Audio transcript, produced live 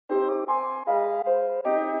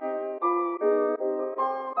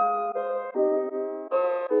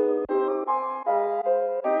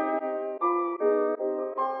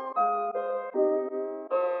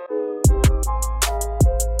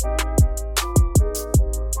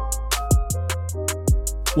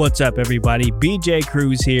What's up, everybody? BJ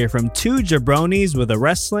Cruz here from Two Jabronis with a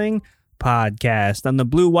Wrestling Podcast on the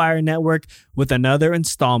Blue Wire Network with another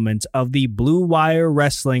installment of the Blue Wire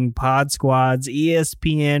Wrestling Pod Squad's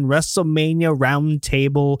ESPN WrestleMania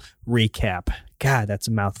Roundtable Recap. God, that's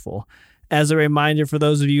a mouthful. As a reminder for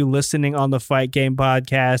those of you listening on the Fight Game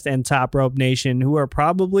Podcast and Top Rope Nation who are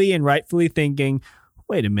probably and rightfully thinking,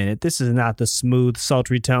 wait a minute, this is not the smooth,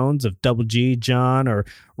 sultry tones of Double G, John, or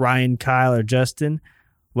Ryan, Kyle, or Justin.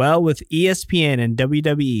 Well, with ESPN and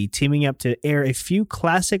WWE teaming up to air a few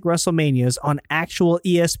classic WrestleManias on actual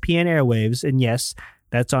ESPN airwaves, and yes,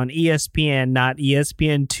 that's on ESPN, not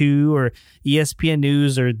ESPN2 or ESPN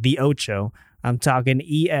News or The Ocho. I'm talking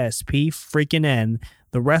ESP freaking N.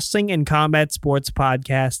 The Wrestling and Combat Sports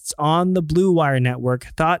podcasts on the Blue Wire Network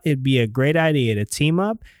thought it'd be a great idea to team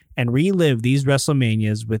up and relive these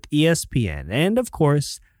WrestleManias with ESPN and, of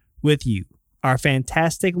course, with you, our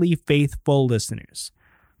fantastically faithful listeners.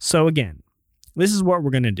 So again, this is what we're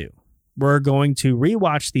going to do. We're going to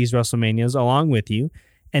rewatch these WrestleManias along with you,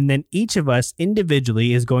 and then each of us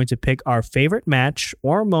individually is going to pick our favorite match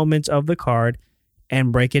or moment of the card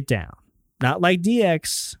and break it down. Not like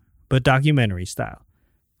DX, but documentary style.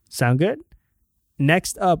 Sound good?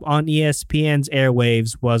 Next up on ESPN's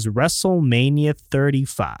airwaves was WrestleMania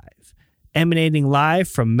 35, emanating live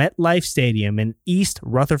from MetLife Stadium in East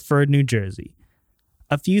Rutherford, New Jersey.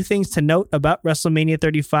 A few things to note about WrestleMania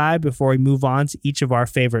 35 before we move on to each of our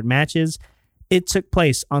favorite matches. It took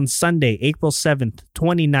place on Sunday, April 7th,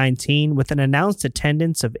 2019, with an announced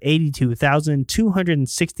attendance of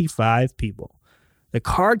 82,265 people. The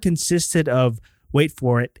card consisted of, wait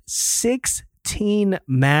for it, 16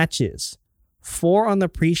 matches, 4 on the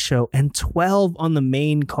pre-show and 12 on the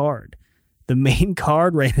main card. The main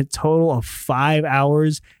card ran a total of 5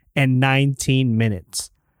 hours and 19 minutes.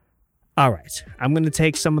 All right, I'm going to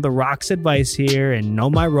take some of The Rock's advice here and know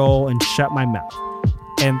my role and shut my mouth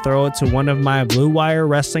and throw it to one of my Blue Wire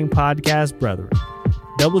Wrestling Podcast brethren,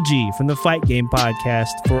 Double G from the Fight Game Podcast,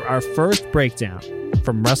 for our first breakdown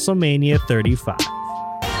from WrestleMania 35.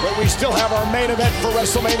 But we still have our main event for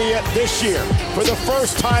WrestleMania this year. For the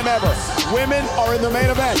first time ever, women are in the main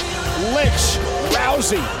event. Lynch,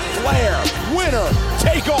 Rousey, Flair, winner,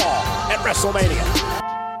 take all at WrestleMania.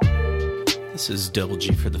 This is Double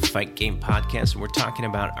G for the Fight Game Podcast, and we're talking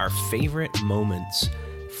about our favorite moments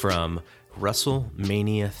from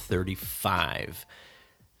WrestleMania 35.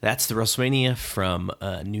 That's the WrestleMania from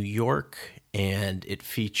New York, and it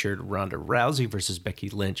featured Ronda Rousey versus Becky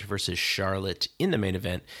Lynch versus Charlotte in the main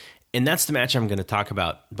event, and that's the match I'm going to talk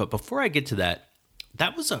about. But before I get to that,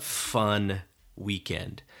 that was a fun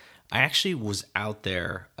weekend. I actually was out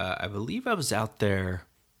there, I believe I was out there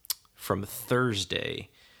from Thursday,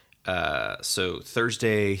 so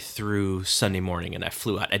Thursday through Sunday morning, and I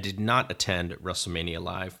flew out. I did not attend WrestleMania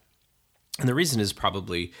Live, and the reason is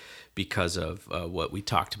probably because of what we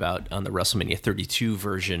talked about on the WrestleMania 32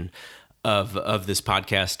 version of this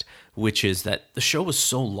podcast, which is that the show was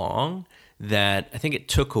so long that I think it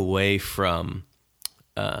took away from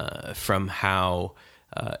how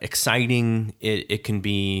exciting it can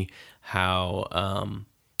be, how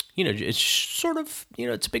it's sort of,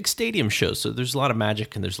 it's a big stadium show, so there's a lot of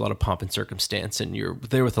magic and there's a lot of pomp and circumstance, and you're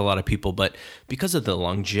there with a lot of people. But because of the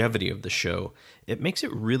longevity of the show, it makes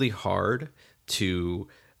it really hard to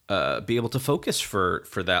be able to focus for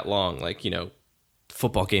that long. Like,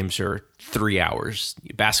 football games are 3 hours,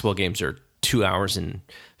 basketball games are 2 hours and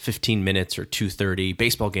 15 minutes or 2:30,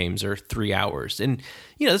 baseball games are 3 hours, and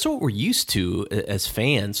that's what we're used to as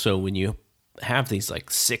fans. So when you have these like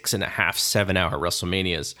 6.5, 7 hour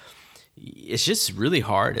WrestleManias, it's just really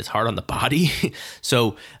hard. It's hard on the body.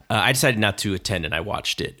 So I decided not to attend, and I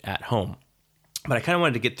watched it at home. But I kind of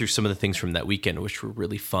wanted to get through some of the things from that weekend, which were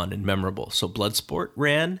really fun and memorable. So Bloodsport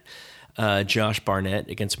ran. Josh Barnett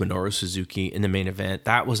against Minoru Suzuki in the main event.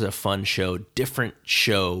 That was a fun show, different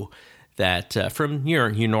show that from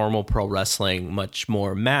your normal pro wrestling, much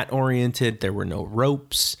more mat oriented. There were no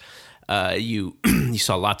ropes. You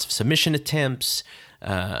saw lots of submission attempts,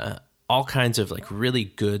 all kinds of like really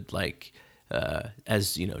good, like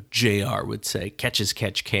as JR would say, catch as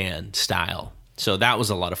catch can style. So that was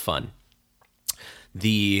a lot of fun.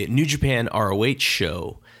 The New Japan ROH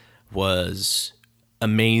show was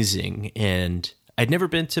amazing, and I'd never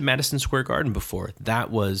been to Madison Square Garden before. That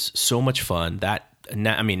was so much fun.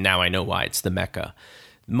 Now I know why it's the Mecca.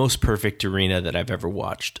 Most perfect arena that I've ever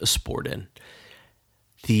watched a sport in.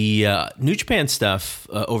 The New Japan stuff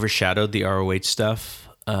overshadowed the ROH stuff,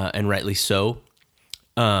 and rightly so.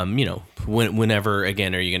 Whenever,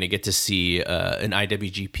 again, are you going to get to see an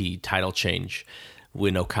IWGP title change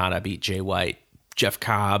when Okada beat Jay White? Jeff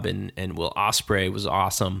Cobb and Will Ospreay was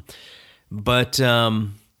awesome. But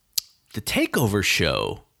the TakeOver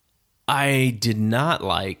show, I did not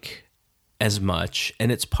like as much,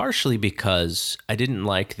 and it's partially because I didn't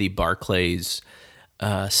like the Barclays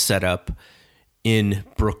setup in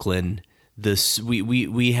Brooklyn.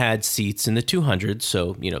 We had seats in the 200,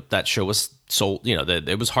 so that show was sold.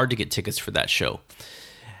 It was hard to get tickets for that show.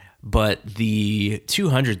 But the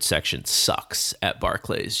 200 section sucks at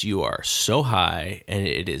Barclays. You are so high, and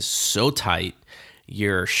it is so tight.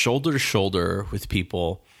 You're shoulder to shoulder with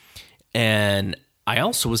people, and I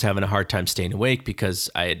also was having a hard time staying awake because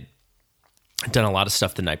I had done a lot of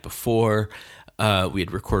stuff the night before. We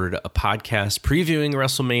had recorded a podcast previewing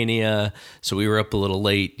WrestleMania, so we were up a little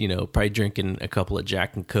late, probably drinking a couple of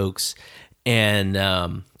Jack and Cokes. And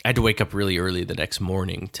I had to wake up really early the next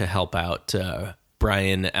morning to help out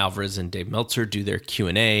Brian Alvarez and Dave Meltzer do their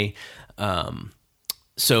Q&A.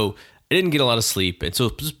 So I didn't get a lot of sleep, and so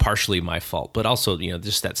it was partially my fault. But also,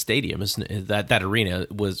 just that stadium, that arena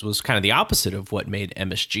was kind of the opposite of what made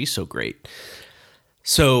MSG so great.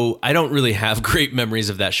 So I don't really have great memories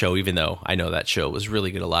of that show, even though I know that show was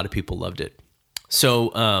really good. A lot of people loved it.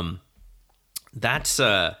 So that's,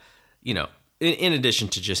 in addition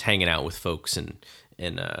to just hanging out with folks and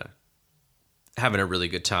having a really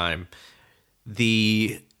good time,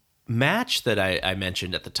 the match that I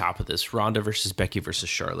mentioned at the top of this, Ronda versus Becky versus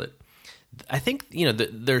Charlotte, I think,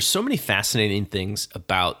 there's so many fascinating things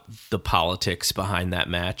about the politics behind that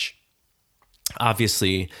match.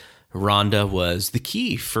 Obviously, Ronda was the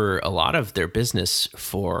key for a lot of their business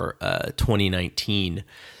for 2019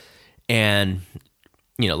 and,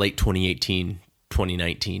 late 2018,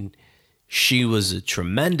 2019. She was a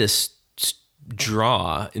tremendous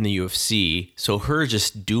draw in the UFC. So her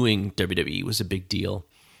just doing WWE was a big deal.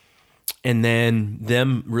 And then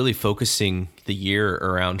them really focusing the year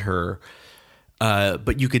around her.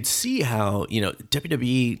 But you could see how,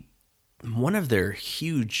 WWE, one of their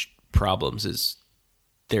huge problems is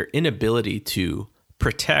their inability to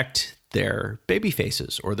protect their baby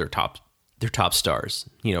faces or their top stars.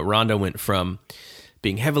 Ronda went from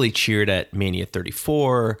being heavily cheered at Mania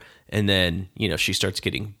 34, and then, she starts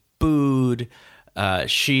getting booed.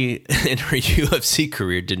 She, in her UFC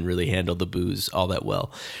career, didn't really handle the boos all that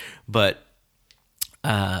well. But,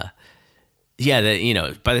 by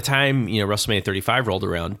the time, WrestleMania 35 rolled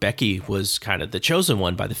around, Becky was kind of the chosen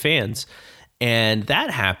one by the fans. And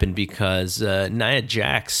that happened because Nia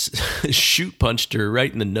Jax shoot punched her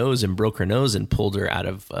right in the nose and broke her nose and pulled her out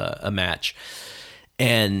of a match.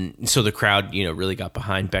 And so the crowd, really got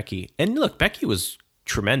behind Becky. And look, Becky was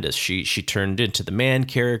tremendous. She turned into the man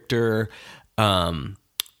character.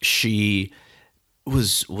 She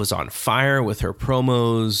was on fire with her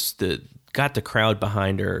promos. Got the crowd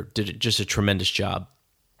behind her. Did just a tremendous job.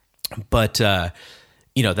 But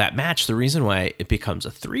that match, the reason why it becomes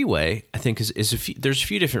a three-way, I think, is there's a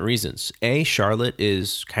few different reasons. A, Charlotte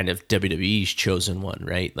is kind of WWE's chosen one,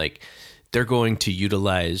 right? Like, they're going to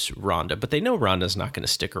utilize Ronda, but they know Ronda's not going to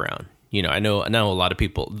stick around. I know a lot of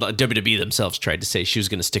people, WWE themselves tried to say she was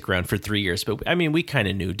going to stick around for 3 years, but I mean, we kind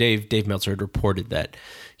of knew. Dave Meltzer had reported that,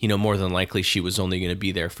 more than likely she was only going to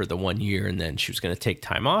be there for the 1 year, and then she was going to take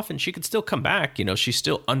time off, and she could still come back. She's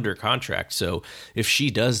still under contract, so if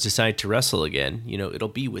she does decide to wrestle again, it'll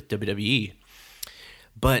be with WWE.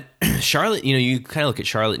 But Charlotte, you kind of look at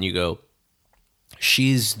Charlotte and you go,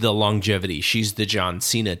 she's the longevity, she's the John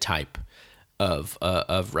Cena type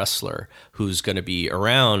of wrestler who's going to be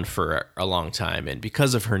around for a long time, and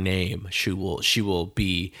because of her name, she will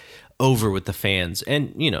be over with the fans,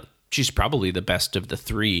 and she's probably the best of the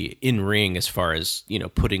three in ring as far as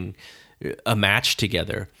putting a match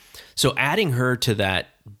together. So adding her to that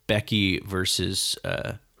Becky versus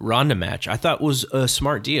Ronda match, I thought was a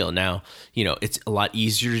smart deal. Now it's a lot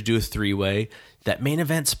easier to do a three-way. That main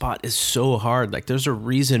event spot is so hard. Like, there's a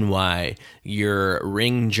reason why your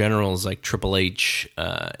ring generals like Triple H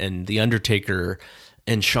and The Undertaker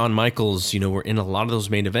and Shawn Michaels, were in a lot of those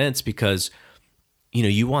main events, because,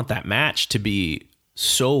 you want that match to be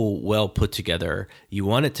so well put together. You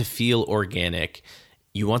want it to feel organic.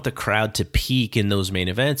 You want the crowd to peak in those main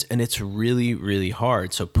events, and it's really, really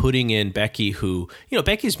hard. So putting in Becky, who,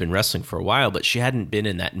 Becky's been wrestling for a while, but she hadn't been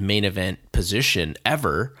in that main event position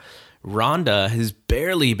ever. Ronda has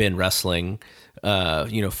barely been wrestling,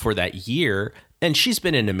 for that year, and she's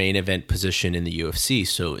been in a main event position in the UFC.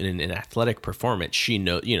 So in an athletic performance, she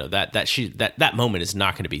that moment is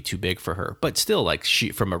not going to be too big for her. But still, like,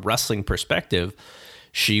 from a wrestling perspective,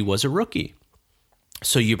 she was a rookie.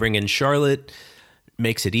 So you bring in Charlotte,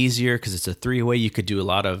 makes it easier because it's a three-way. You could do a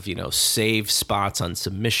lot of, save spots on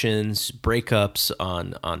submissions, breakups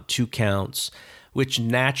on 2 counts. which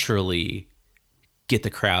naturally get the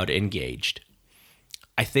crowd engaged.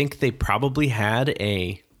 I think they probably had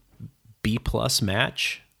a B+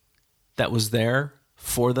 match that was there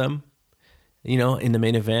for them, in the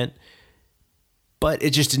main event. But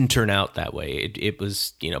it just didn't turn out that way. It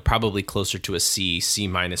was, probably closer to a C-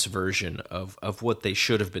 version of what they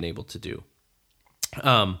should have been able to do.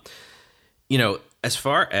 As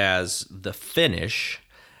far as the finish,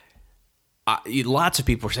 lots of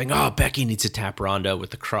people were saying, "Oh, Becky needs to tap Ronda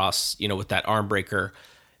with the cross, with that arm breaker,"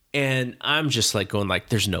 and I'm just like going like,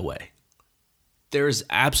 "There's no way. There is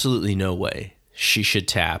absolutely no way she should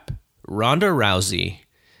tap Ronda Rousey,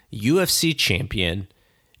 UFC champion,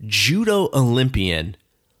 judo Olympian,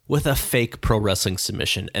 with a fake pro wrestling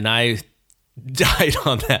submission." And I died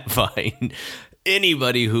on that vine.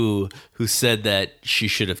 Anybody who said that she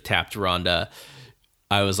should have tapped Ronda,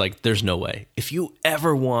 I was like, there's no way. If you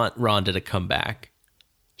ever want Ronda to come back,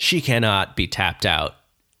 she cannot be tapped out.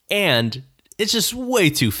 And it's just way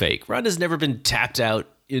too fake. Ronda's never been tapped out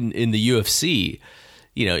in the UFC.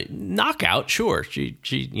 Knockout, sure.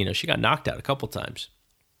 She got knocked out a couple times.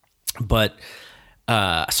 But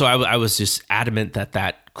so I was just adamant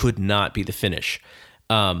that could not be the finish.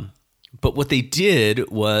 But what they did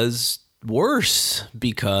was worse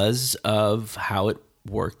because of how it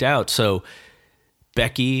worked out. So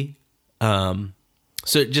Becky,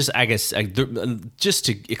 just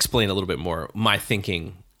to explain a little bit more my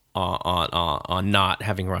thinking on not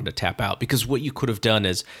having Ronda tap out, because what you could have done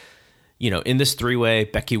is, in this 3-way,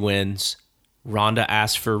 Becky wins, Ronda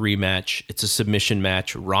asks for a rematch, it's a submission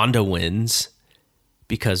match, Ronda wins,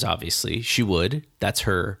 because obviously she would, that's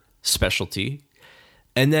her specialty.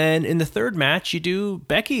 And then in the third match, you do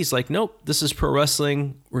Becky's like, nope, this is pro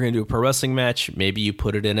wrestling. We're going to do a pro wrestling match. Maybe you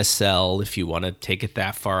put it in a cell if you want to take it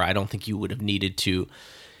that far. I don't think you would have needed to.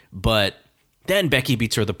 But then Becky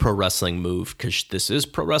beats her the pro wrestling move, because this is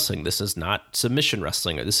pro wrestling. This is not submission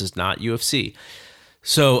wrestling, or this is not UFC.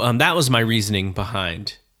 So that was my reasoning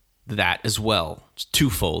behind that as well. It's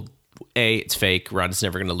twofold. A, it's fake. Ronda's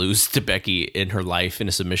never going to lose to Becky in her life in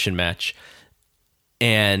a submission match.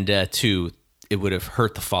 And two, it would have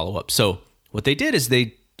hurt the follow-up. So what they did is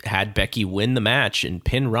they had Becky win the match and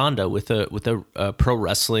pin Ronda with a pro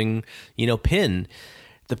wrestling, pin.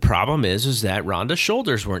 The problem is that Ronda's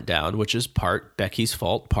shoulders weren't down, which is part Becky's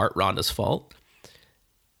fault, part Ronda's fault.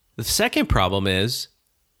 The second problem is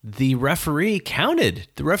the referee counted.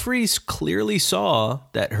 The referees clearly saw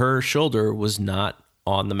that her shoulder was not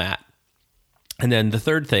on the mat. And then the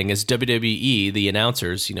third thing is WWE, the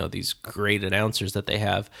announcers, these great announcers that they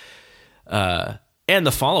have, and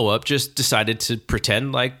the follow-up just decided to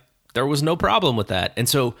pretend like there was no problem with that. And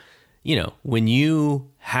so, when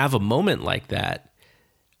you have a moment like that,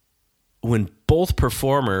 when both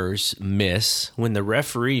performers miss, when the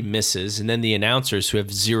referee misses, and then the announcers, who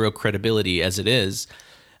have zero credibility as it is,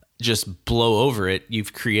 just blow over it,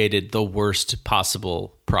 you've created the worst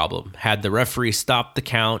possible problem. Had the referee stopped the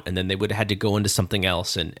count, and then they would have had to go into something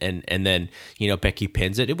else, and then, Becky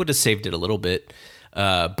pins it, it would have saved it a little bit.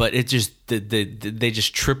 But it just they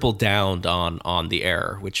just tripled down on the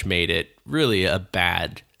error, which made it really a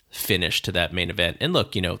bad finish to that main event. And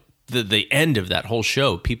look, the end of that whole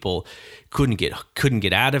show, people couldn't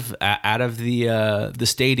get out of the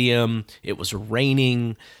stadium. It was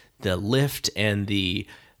raining. The lift and the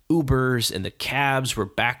Ubers and the cabs were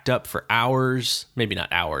backed up for hours. Maybe not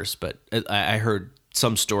hours, but I heard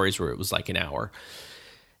some stories where it was like an hour.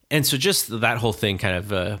 And so just that whole thing kind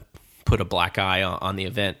of put a black eye on the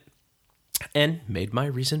event and made my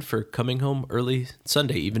reason for coming home early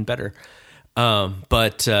Sunday even better.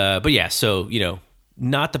 But yeah, so,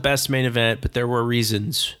 not the best main event, but there were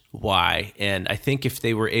reasons why. And I think if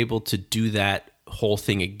they were able to do that whole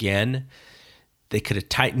thing again, they could have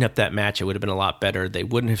tightened up that match. It would have been a lot better. They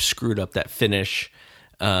wouldn't have screwed up that finish.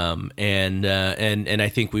 And I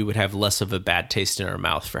think we would have less of a bad taste in our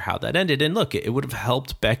mouth for how that ended. And look, it would have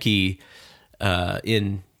helped Becky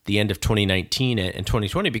in the end of 2019 and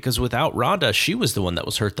 2020, because without Ronda, she was the one that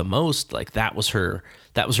was hurt the most. Like that was her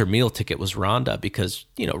meal ticket, was Ronda, because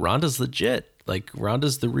Ronda's legit. Like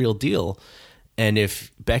Ronda's the real deal. And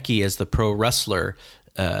if Becky, as the pro wrestler,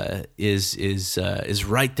 is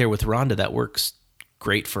right there with Ronda, that works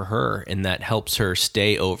great for her, and that helps her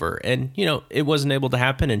stay over. And it wasn't able to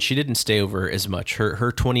happen, and she didn't stay over as much.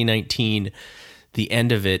 Her 2019, the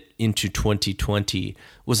end of it into 2020,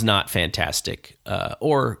 was not fantastic,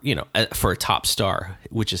 or for a top star,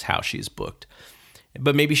 which is how she's booked.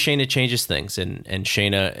 But maybe Shayna changes things, and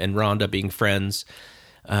Shayna and Ronda being friends,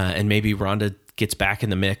 and maybe Ronda gets back in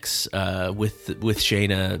the mix with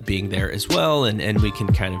Shayna being there as well, and we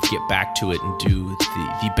can kind of get back to it and do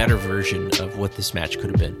the better version of what this match could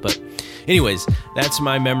have been. But anyways, that's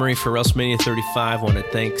my memory for WrestleMania 35. I want to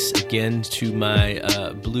thanks again to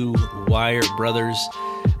my Blue Wire brothers,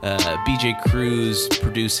 BJ Cruz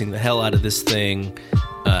producing the hell out of this thing,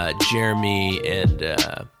 Jeremy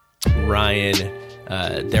and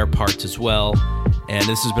Ryan, their parts as well. And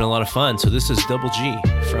this has been a lot of fun. So this is Double G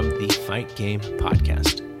from the Fight Game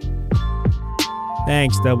Podcast.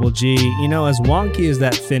 Thanks, Double G. You know, as wonky as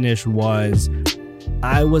that finish was,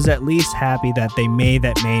 I was at least happy that they made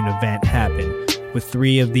that main event happen with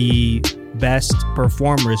three of the best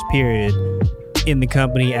performers, period, in the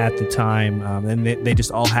company at the time. And they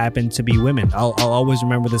just all happened to be women. I'll always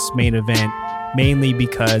remember this main event, mainly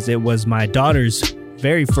because it was my daughter's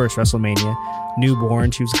very first WrestleMania, newborn.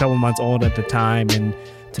 She was a couple months old at the time, and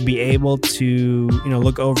to be able to,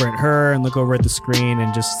 look over at her and look over at the screen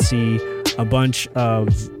and just see a bunch of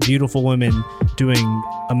beautiful women doing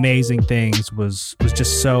amazing things was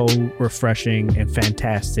just so refreshing and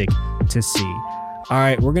fantastic to see. All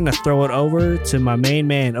right, we're going to throw it over to my main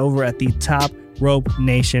man over at the Top Rope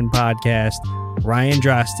Nation podcast, Ryan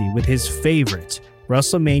Drosty, with his favorite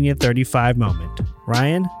WrestleMania 35 moment.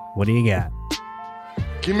 Ryan, what do you got?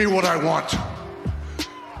 Give me what I want.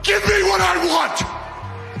 Give me what I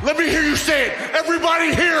want. Let me hear you say it.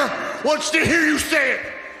 Everybody here wants to hear you say it.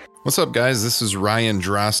 What's up, guys? This is Ryan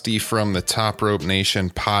Drosty from the Top Rope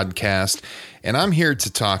Nation podcast, and I'm here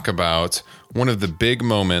to talk about one of the big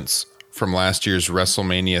moments from last year's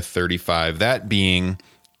WrestleMania 35, that being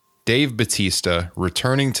Dave Bautista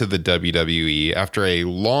returning to the WWE after a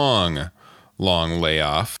long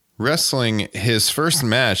layoff, wrestling his first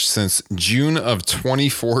match since June of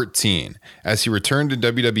 2014 as he returned to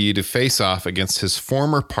WWE to face off against his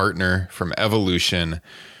former partner from Evolution,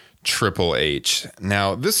 Triple H.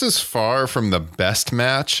 Now, this is far from the best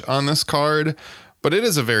match on this card, but it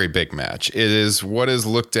is a very big match. It is what is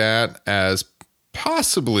looked at as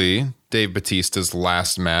possibly Dave Bautista's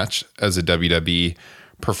last match as a WWE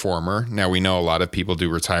performer. Now, we know a lot of people do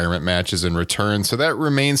retirement matches in return, so that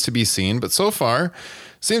remains to be seen. But so far,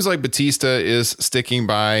 seems like Batista is sticking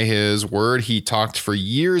by his word. He talked for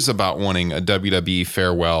years about wanting a WWE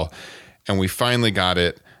farewell, and we finally got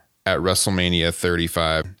it at WrestleMania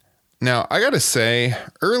 35. Now, I gotta say,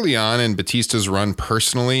 early on in Batista's run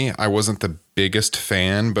personally, I wasn't the biggest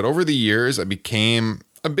fan, but over the years, I became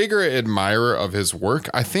a bigger admirer of his work.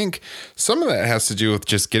 I think some of that has to do with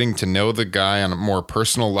just getting to know the guy on a more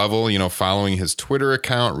personal level, following his Twitter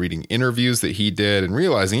account, reading interviews that he did, and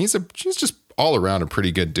realizing he's just all around a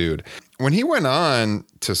pretty good dude. When he went on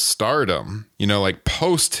to stardom, like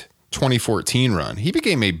post 2014 run, he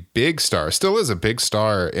became a big star, still is a big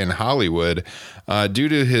star in Hollywood due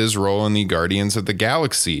to his role in the Guardians of the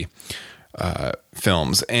Galaxy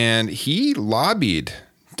films. And he lobbied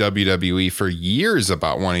WWE for years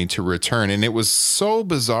about wanting to return. And it was so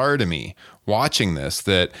bizarre to me watching this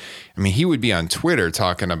that, he would be on Twitter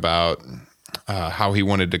talking about how he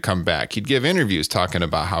wanted to come back. He'd give interviews talking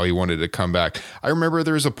about how he wanted to come back. I remember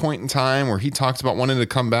there was a point in time where he talked about wanting to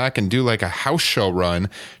come back and do like a house show run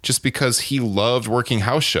just because he loved working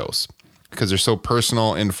house shows because they're so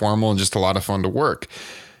personal, informal, and just a lot of fun to work.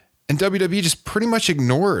 And WWE just pretty much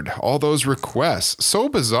ignored all those requests. So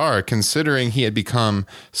bizarre considering he had become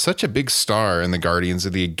such a big star in the Guardians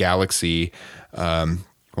of the Galaxy. Well,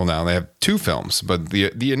 now they have two films, but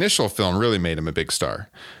the initial film really made him a big star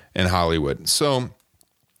in Hollywood. So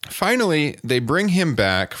finally, they bring him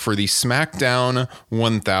back for the SmackDown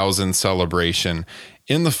 1000 celebration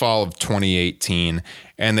in the fall of 2018,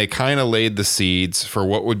 and they kind of laid the seeds for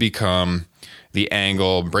what would become the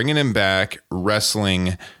angle, bringing him back,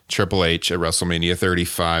 wrestling Triple H at WrestleMania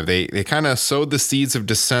 35. They kind of sowed the seeds of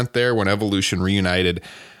dissent there when Evolution reunited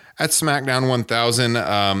at SmackDown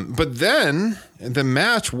 1000. But then the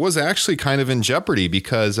match was actually kind of in jeopardy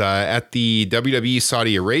because at the WWE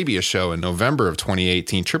Saudi Arabia show in November of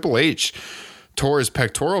 2018, Triple H tore his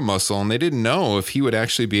pectoral muscle, and they didn't know if he would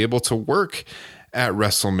actually be able to work at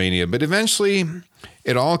WrestleMania. But eventually,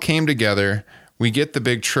 it all came together. We get the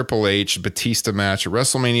big Triple H Batista match at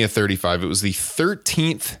WrestleMania 35. It was the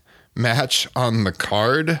 13th match on the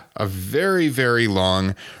card, a very, very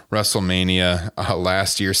long WrestleMania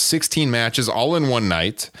last year. 16 matches all in one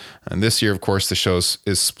night. And this year, of course, the show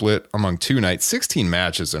is split among two nights. 16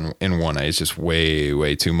 matches in one night is just way,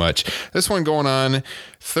 way too much. This one going on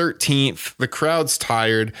 13th. The crowd's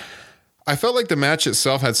tired. I felt like the match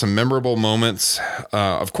itself had some memorable moments.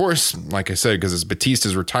 Of course, like I said, because it's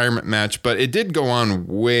Batista's retirement match, but it did go on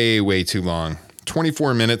way, way too long.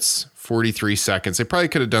 24 minutes, 43 seconds. They probably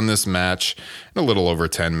could have done this match in a little over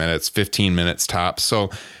 10 minutes, 15 minutes tops. So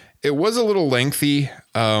it was a little lengthy,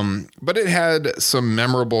 but it had some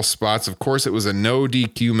memorable spots. Of course, it was a no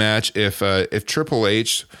DQ match. If Triple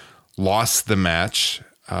H lost the match,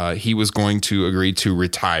 he was going to agree to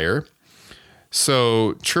retire.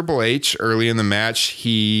 So Triple H, early in the match,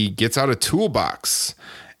 he gets out a toolbox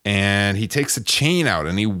and he takes a chain out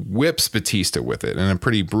and he whips Batista with it in a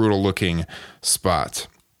pretty brutal looking spot.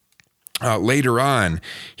 Later on,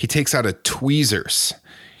 he takes out a tweezers.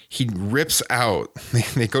 He rips out,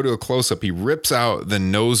 they go to a close-up, he rips out the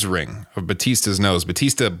nose ring of Batista's nose.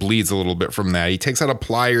 Batista bleeds a little bit from that. He takes out a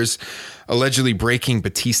pliers, allegedly breaking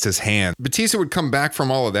Batista's hand. Batista would come back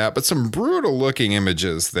from all of that, but some brutal-looking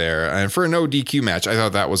images there. And for a no DQ match, I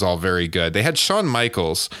thought that was all very good. They had Shawn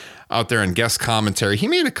Michaels out there in guest commentary. He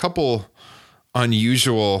made a couple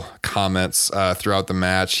unusual comments throughout the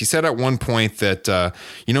match. He said at one point that,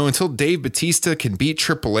 until Dave Batista can beat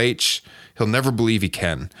Triple H, he'll never believe he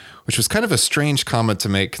can, which was kind of a strange comment to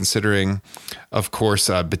make considering, of course,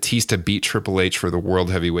 Batista beat Triple H for the World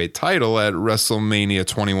Heavyweight title at WrestleMania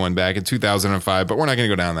 21 back in 2005, but we're not going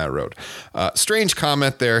to go down that road. Strange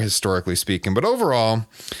comment there, historically speaking. But overall,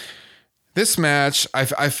 this match, I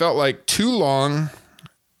felt like too long,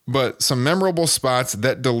 but some memorable spots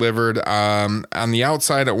that delivered. On the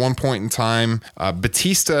outside at one point in time,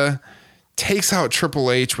 Batista takes out Triple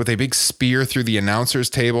H with a big spear through the announcer's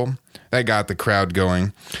table. That got the crowd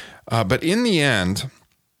going. But in the end,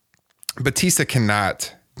 Batista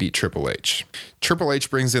cannot beat Triple H. Triple H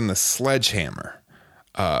brings in the sledgehammer,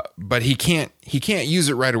 but he can't use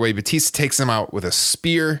it right away. Batista takes him out with a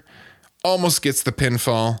spear, almost gets the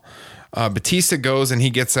pinfall. Batista goes and he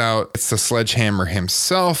gets out. It's the sledgehammer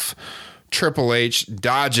himself. Triple H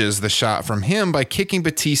dodges the shot from him by kicking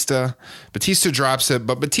Batista. Batista drops it,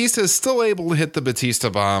 but Batista is still able to hit the Batista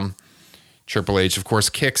bomb. Triple H, of course,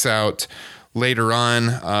 kicks out. Later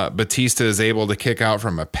on, Batista is able to kick out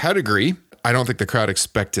from a pedigree. I don't think the crowd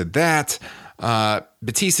expected that.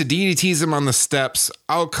 Batista DDTs him on the steps.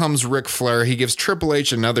 Out comes Ric Flair. He gives Triple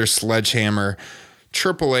H another sledgehammer.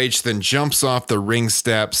 Triple H then jumps off the ring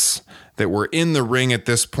steps that were in the ring at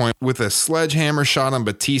this point with a sledgehammer shot on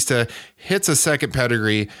Batista, hits a second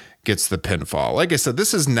pedigree, gets the pinfall. Like I said,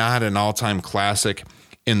 this is not an all-time classic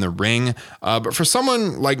in the ring, but for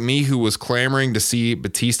someone like me who was clamoring to see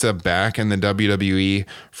Batista back in the WWE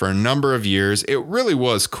for a number of years, it really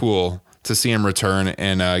was cool to see him return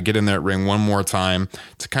and get in that ring one more time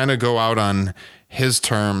to kind of go out on his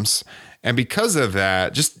terms. And because of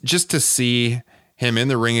that, just to see him in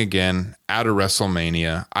the ring again at a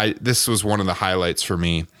WrestleMania, this was one of the highlights for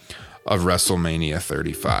me of WrestleMania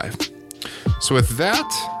 35. So with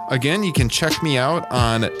that, again, you can check me out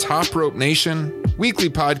on Top Rope Nation,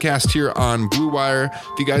 weekly podcast here on Blue Wire.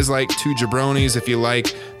 If you guys like Two Jabronis, if you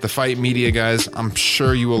like the Fight Media guys, I'm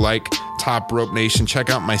sure you will like Top Rope Nation.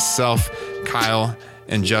 Check out myself, Kyle,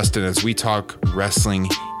 and Justin as we talk wrestling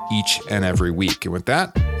each and every week. And with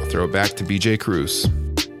that, I'll throw it back to BJ Cruz.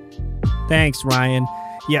 Thanks, Ryan.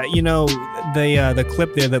 Yeah, the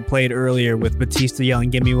clip there that played earlier with Batista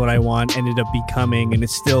yelling, "Give me what I want," ended up becoming, and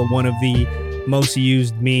it's still one of the most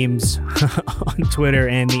used memes on Twitter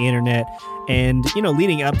and the internet. And,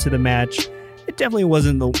 leading up to the match, it definitely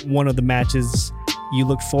wasn't one of the matches you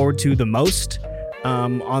looked forward to the most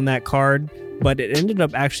on that card, but it ended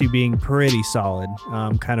up actually being pretty solid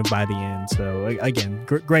kind of by the end. So, again,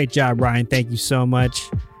 great job, Ryan. Thank you so much.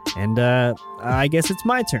 And I guess it's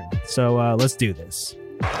my turn. So let's do this.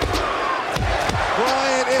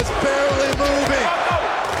 Brian is barely moving.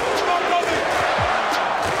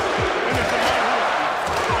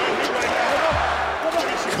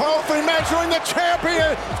 Kofi measuring the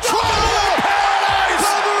champion. Triangle paradise.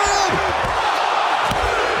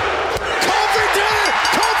 Kofi did it.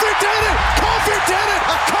 Kofi did it. Kofi did it.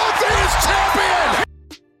 Kofi is champion.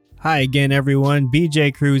 Hi again, everyone.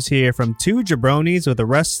 BJ Cruz here from Two Jabronis with a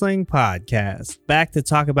Wrestling Podcast. Back to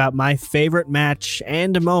talk about my favorite match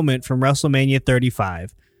and a moment from WrestleMania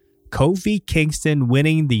 35. Kofi Kingston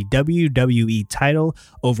winning the WWE title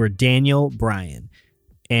over Daniel Bryan.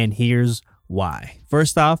 And here's why.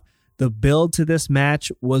 First off, the build to this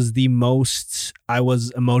match was the most I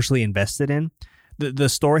was emotionally invested in. The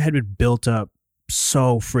story had been built up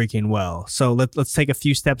so freaking well. So let's take a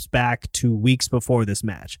few steps back to weeks before this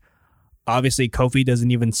match. Obviously, Kofi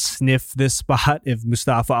doesn't even sniff this spot if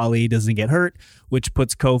Mustafa Ali doesn't get hurt, which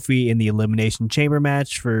puts Kofi in the Elimination Chamber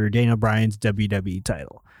match for Daniel Bryan's WWE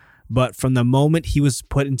title. But from the moment he was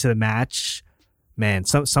put into the match, man,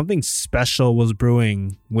 something special was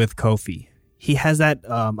brewing with Kofi. he has that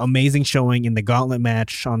amazing showing in the gauntlet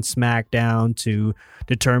match on SmackDown to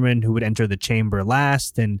determine who would enter the chamber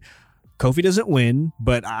last. And Kofi doesn't win,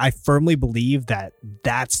 but I firmly believe that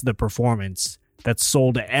that's the performance that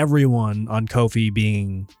sold everyone on Kofi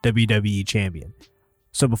being WWE champion.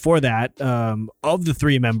 So before that, of the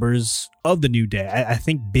three members of the New Day, I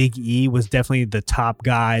think Big E was definitely the top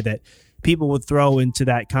guy that people would throw into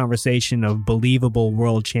that conversation of believable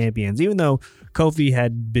world champions, even though Kofi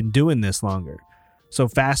had been doing this longer. So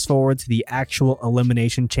fast forward to the actual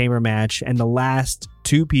Elimination Chamber match, and the last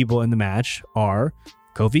two people in the match are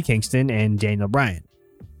Kofi Kingston and Daniel Bryan.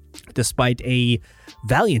 Despite a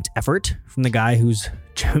valiant effort from the guy whose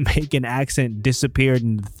Jamaican accent disappeared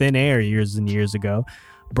into thin air years and years ago,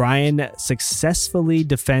 Bryan successfully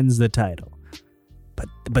defends the title.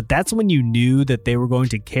 But that's when you knew that they were going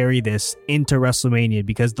to carry this into WrestleMania,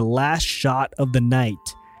 because the last shot of the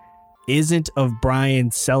night isn't of Bryan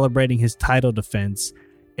celebrating his title defense.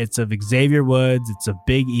 It's of Xavier Woods, it's of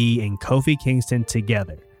Big E and Kofi Kingston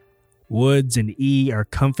together. Woods and E are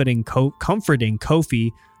comforting Kofi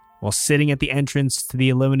while sitting at the entrance to the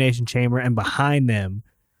Elimination Chamber, and behind them,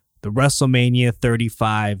 the WrestleMania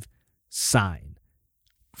 35 sign.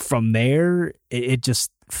 From there, it just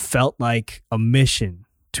felt like a mission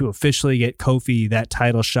to officially get Kofi that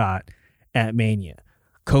title shot at Mania.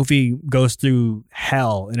 Kofi goes through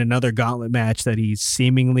hell in another gauntlet match that he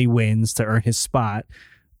seemingly wins to earn his spot,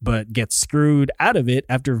 but gets screwed out of it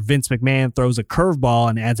after Vince McMahon throws a curveball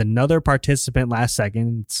and adds another participant last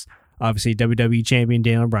second. It's obviously WWE champion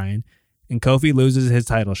Daniel Bryan, and Kofi loses his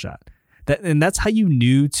title shot. And that's how you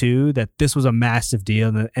knew, too, that this was a massive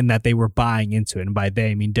deal and that they were buying into it. And by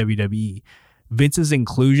they, I mean WWE. Vince's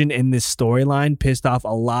inclusion in this storyline pissed off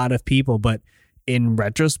a lot of people, but in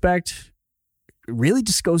retrospect, it really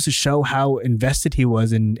just goes to show how invested he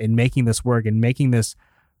was in making this work and making this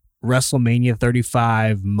WrestleMania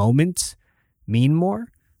 35 moment mean more.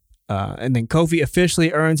 And then Kofi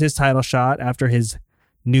officially earns his title shot after his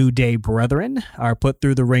New Day brethren are put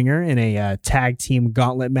through the ringer in a tag team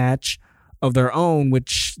gauntlet match of their own,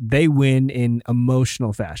 which they win in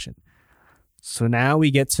emotional fashion. So now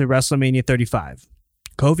we get to WrestleMania 35.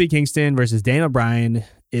 Kofi Kingston versus Daniel Bryan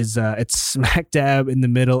is it's smack dab in the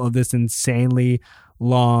middle of this insanely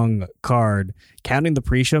long card. Counting the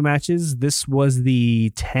pre-show matches, this was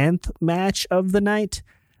the 10th match of the night.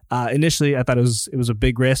 Initially, I thought it was a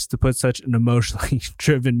big risk to put such an emotionally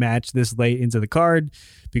driven match this late into the card,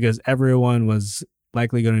 because everyone was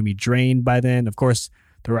likely going to be drained by then. Of course,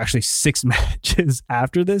 there were actually 6 matches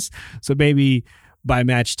after this, so maybe by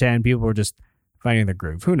match 10, people were just finding the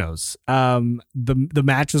groove. Who knows? The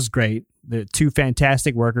match was great. The two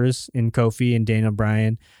fantastic workers in Kofi and Daniel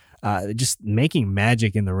Bryan, just making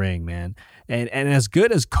magic in the ring, man. And as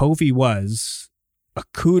good as Kofi was, a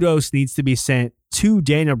kudos needs to be sent to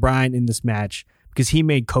Daniel Bryan in this match, because he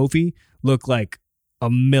made Kofi look like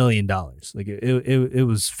 $1 million. Like it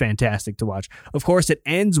was fantastic to watch. Of course, it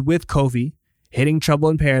ends with Kofi hitting Trouble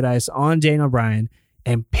in Paradise on Daniel Bryan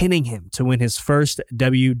and pinning him to win his first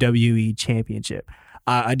WWE championship.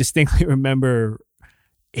 I distinctly remember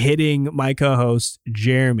hitting my co-host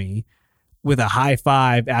Jeremy with a high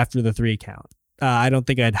five after the 3 count. I don't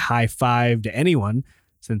think I'd high fived anyone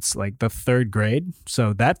since like the 3rd grade,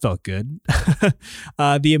 so that felt good.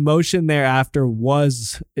 The emotion thereafter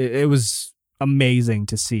was amazing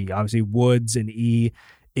to see. Obviously, Woods and E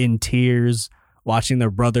in tears, watching their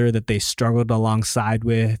brother that they struggled alongside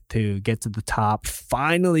with to get to the top,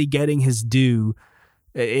 finally getting his due.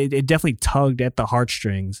 It definitely tugged at the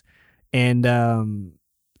heartstrings. And,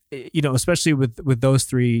 especially with those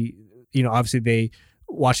 3, obviously they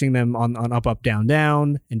watching them on Up, Up, Down,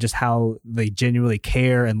 Down, and just how they genuinely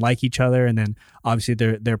care and like each other. And then obviously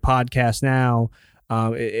their podcast now,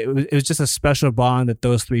 it was just a special bond that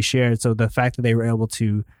those 3 shared. So the fact that they were able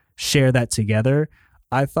to share that together,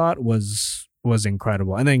 I thought was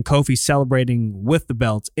incredible. And then Kofi celebrating with the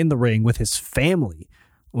belts in the ring with his family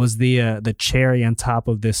was the cherry on top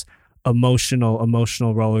of this emotional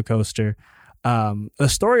roller coaster. The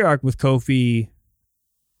story arc with Kofi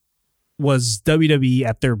was WWE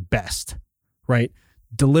at their best, right?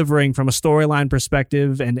 Delivering from a storyline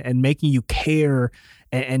perspective and making you care,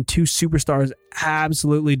 and 2 superstars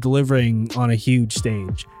absolutely delivering on a huge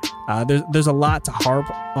stage. There's a lot to harp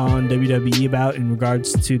on WWE about in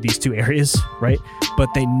regards to these 2 areas, right?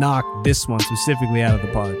 But they knocked this one specifically out of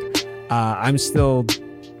the park. I'm still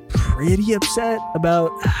pretty upset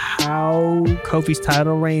about how Kofi's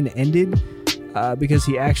title reign ended, because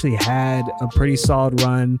he actually had a pretty solid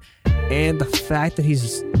run, and the fact that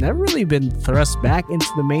he's never really been thrust back into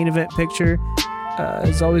the main event picture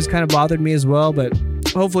has always kind of bothered me as well. But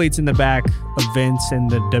hopefully it's in the back of Vince and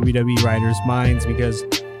the WWE writers' minds, because,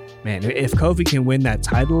 man, if Kofi can win that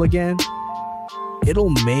title again, it'll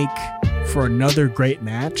make for another great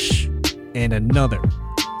match and another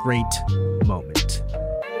great moment.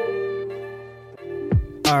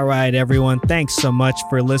 All right, everyone. Thanks so much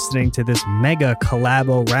for listening to this mega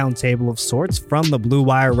collabo roundtable of sorts from the Blue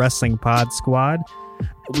Wire Wrestling Pod Squad.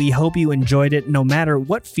 We hope you enjoyed it no matter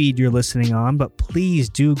what feed you're listening on, but please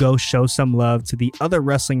do go show some love to the other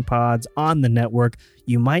wrestling pods on the network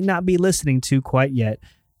you might not be listening to quite yet,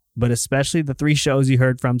 but especially the 3 shows you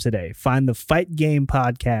heard from today. Find the Fight Game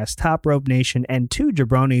Podcast, Top Rope Nation, and 2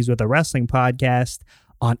 Jabronis with a Wrestling Podcast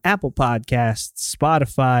on Apple Podcasts,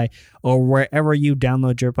 Spotify, or wherever you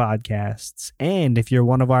download your podcasts. And if you're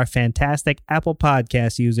one of our fantastic Apple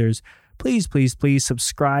Podcast users, please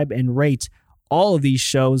subscribe and rate all of these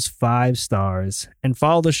shows 5 stars. And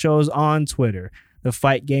follow the shows on Twitter. The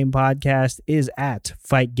Fight Game Podcast is at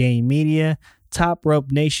Fight Game Media. Top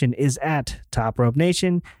Rope Nation is at Top Rope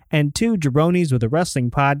Nation. And 2 Jabronis with a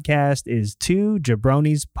Wrestling Podcast is at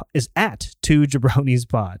 2 Jabronis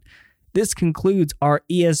Pod. This concludes our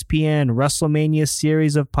ESPN WrestleMania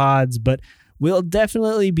series of pods, but we'll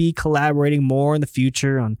definitely be collaborating more in the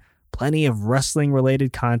future on plenty of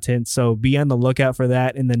wrestling-related content, so be on the lookout for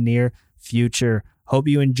that in the near future. Hope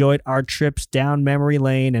you enjoyed our trips down memory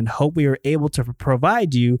lane and hope we were able to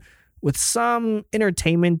provide you with some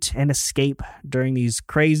entertainment and escape during these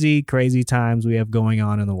crazy, crazy times we have going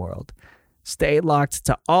on in the world. Stay locked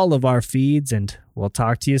to all of our feeds, and we'll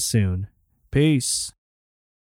talk to you soon. Peace.